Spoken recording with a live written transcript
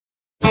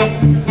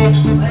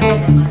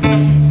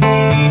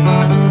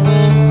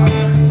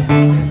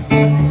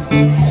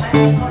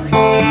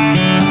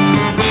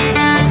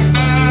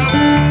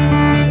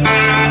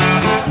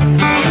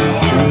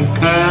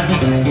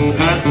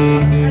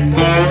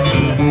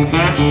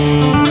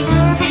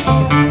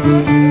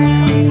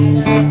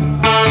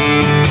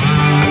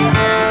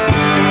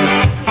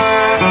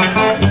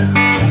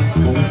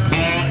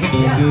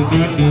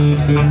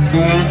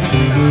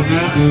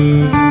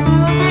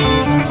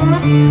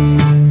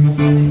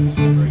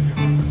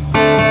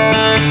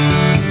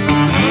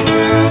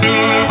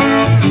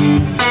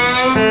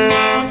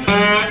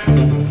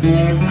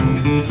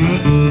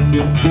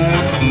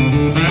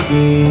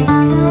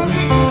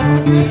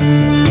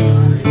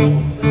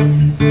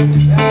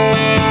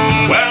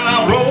Well,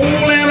 I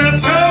roll in a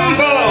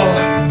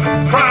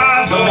tumble,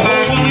 cried the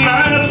whole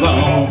night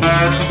long.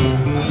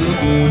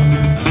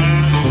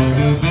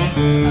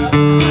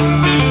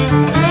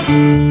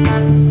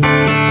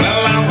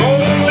 Well, I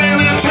roll in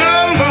a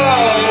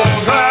tumble,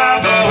 cried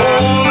the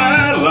whole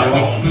night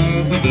long.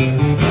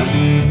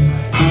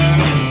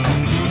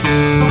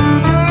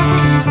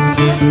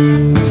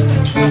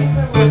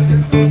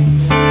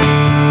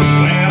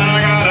 When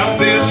I got up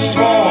this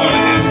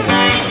morning,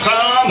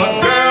 saw my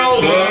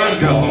girl was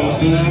gone.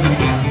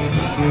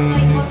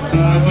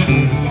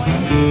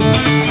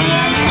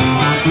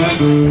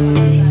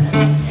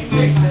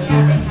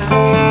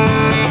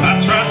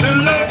 I tried to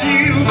love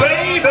you,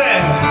 baby,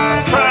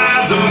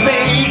 tried to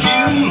make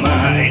you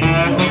mine.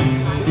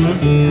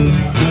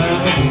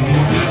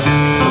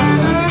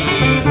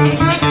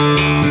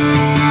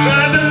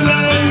 Tried to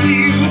love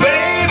you,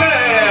 baby,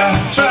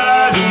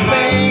 tried to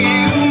make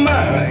you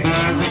mine.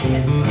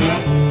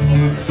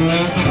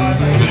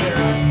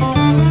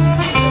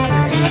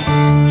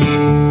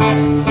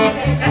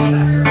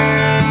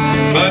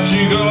 But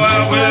you go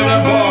out with the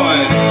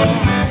boys,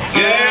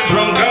 get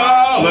drunk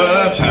all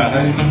the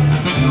time.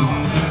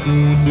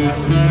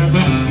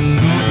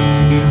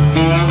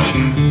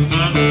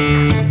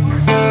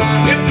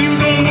 If you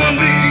don't want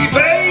me,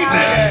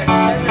 baby,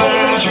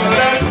 won't you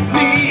let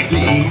me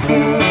be?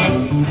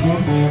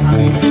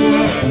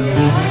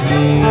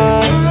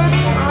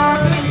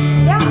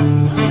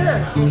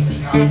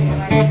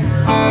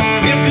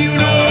 If you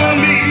don't want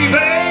me,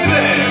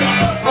 baby,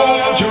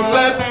 won't you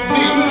let me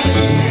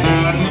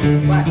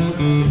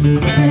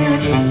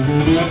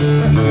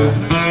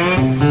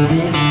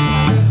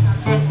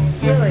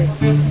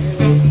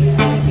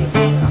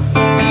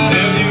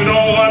If you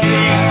don't want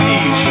these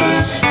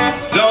peaches,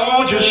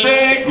 don't you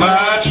shake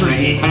my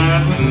tree.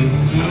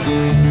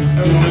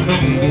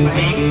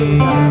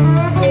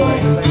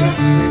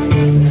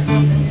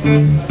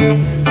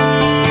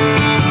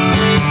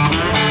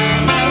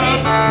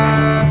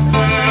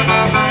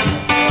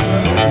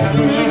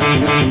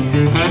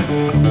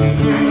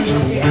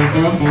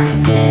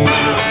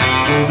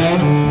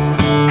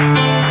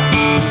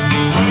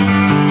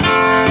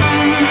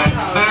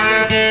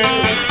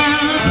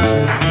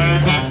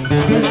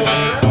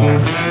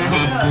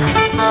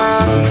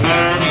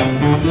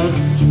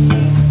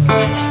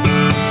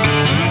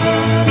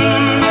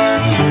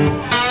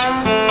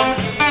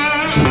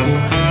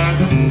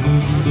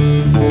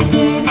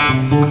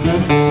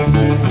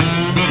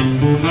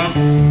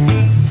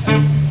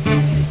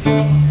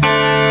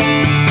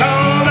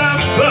 Called up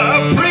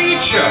the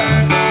preacher,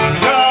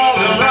 called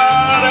him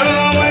right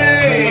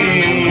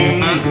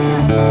away.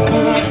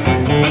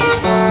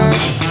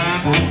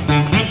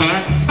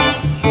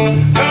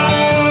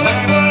 Called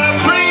up the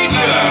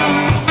preacher,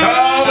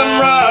 called him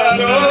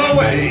right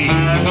away.